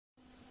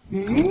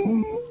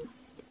Hey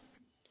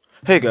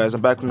guys,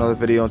 I'm back with another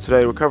video, and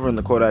today we're covering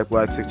the Kodak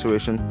Black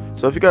situation.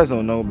 So if you guys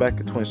don't know, back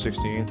in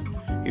 2016,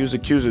 he was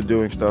accused of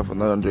doing stuff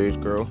with an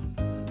underage girl.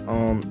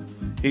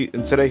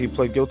 Today he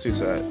pled guilty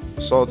to that.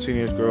 Assault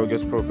teenage girl,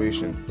 gets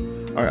probation.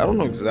 Alright, I don't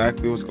know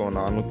exactly what's going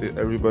on with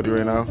everybody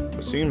right now.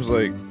 It seems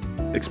like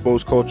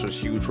exposed culture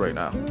is huge right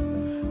now.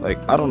 Like,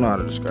 I don't know how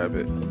to describe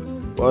it.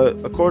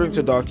 But according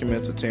to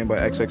documents obtained by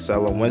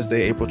XXL on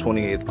Wednesday, April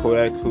 28th,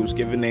 Kodak, whose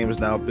given name is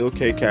now Bill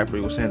K. Capri,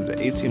 was handed an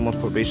 18-month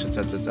probation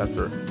sentence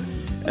after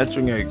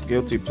entering a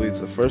guilty plea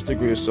to the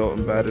first-degree assault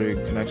and battery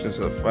connection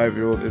to the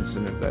 5-year-old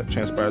incident that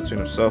transpired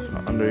between himself and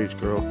an underage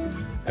girl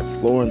at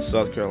Florence,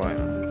 South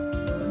Carolina,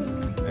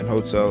 in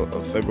hotel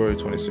of February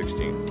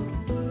 2016.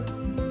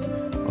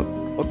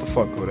 What the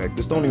fuck, Kodak?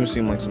 This don't even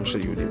seem like some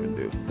shit you would even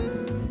do.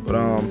 But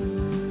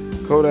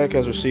Kodak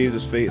has received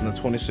his fate in the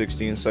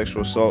 2016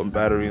 sexual assault and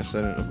battery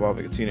incident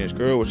involving a teenage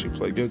girl, which he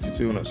pled guilty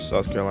to in a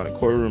South Carolina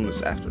courtroom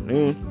this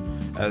afternoon.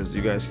 As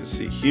you guys can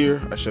see here,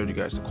 I showed you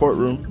guys the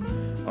courtroom.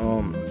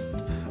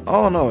 I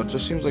don't know, it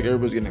just seems like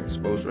everybody's getting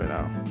exposed right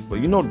now. But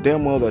you know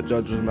damn well that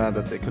judge was mad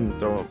that they couldn't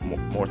throw up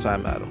more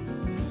time at him.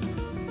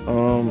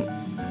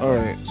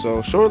 Alright,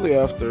 so shortly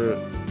after,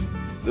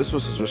 this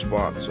was his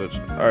response, which,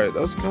 alright,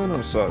 that's kind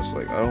of sus.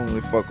 Like, I don't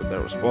really fuck with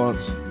that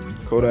response.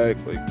 Kodak,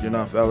 like, you're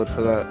not valid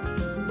for that.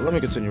 But let me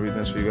continue reading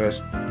this for you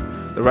guys.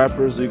 The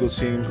rapper's legal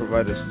team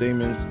provided a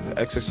statement to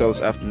XXL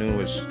this afternoon,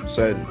 which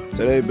said,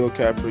 "Today, Bill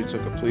Capri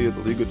took a plea of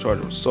the legal charge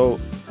of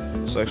assault,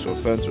 a sexual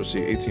offense,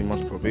 received 18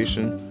 months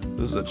probation.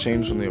 This is a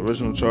change from the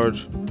original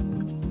charge."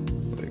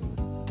 Like,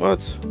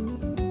 what?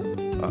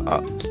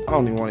 I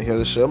don't even want to hear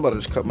this shit. I'm about to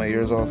just cut my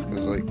ears off,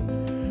 because, like,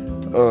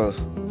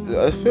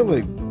 I feel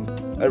like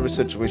every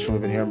situation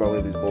we've been hearing about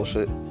lately is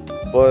bullshit.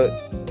 But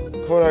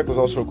Kodak was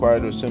also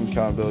required to assume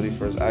accountability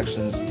for his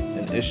actions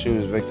and issue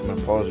his victim an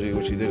apology,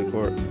 which he did in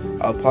court.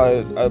 I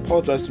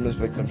apologize to Miss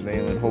Victim's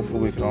name, and hopefully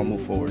we can all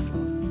move forward.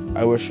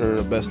 I wish her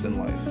the best in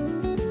life.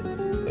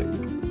 Like,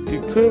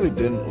 you clearly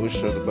didn't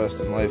wish her the best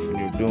in life when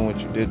you were doing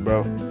what you did,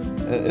 bro.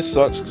 And it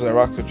sucks because I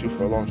rocked with you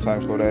for a long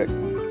time, Kodak.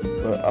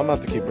 But I'm gonna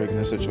have to keep breaking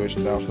this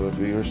situation down for the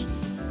viewers.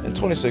 In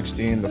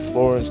 2016, the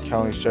Florence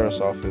County Sheriff's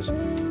Office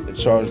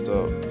charged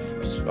the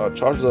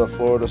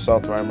Florida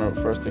South Rhymer with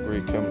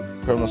first-degree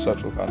criminal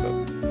sexual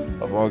conduct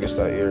of August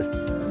that year.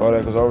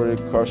 Kodak was already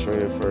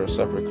incarcerated for a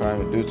separate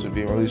crime, and due to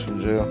being released from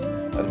jail,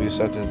 had to be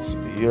sentenced to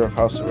a year of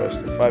house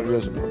arrest and 5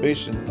 years of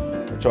probation.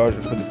 The charge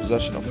included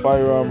possession of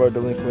firearm by a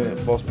delinquent and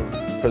false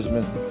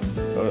imprisonment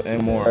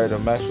and more. A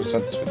maximum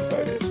sentence of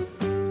 55 years.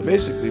 So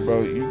basically,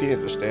 bro, you get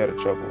to stay out of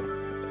trouble,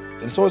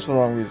 and it's always for the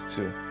wrong reason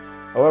too.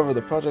 However,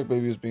 the Project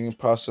Baby is being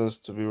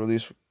processed to be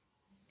released from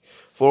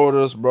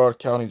Florida's Broward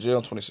County Jail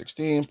in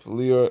 2016.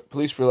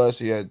 Police realized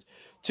he had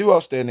 2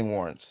 outstanding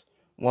warrants.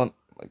 One,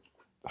 like,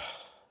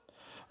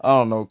 I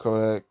don't know,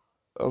 Kodak.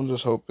 I'm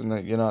just hoping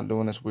that you're not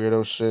doing this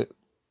weirdo shit.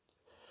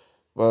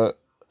 But,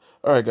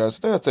 alright guys,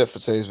 I think that's it for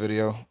today's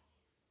video.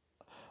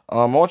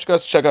 I want you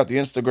guys to check out the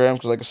Instagram,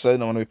 because like I said,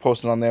 I'm going to be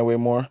posting on there way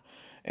more.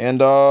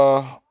 And,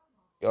 y'all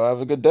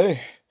have a good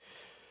day.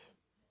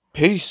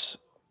 Peace.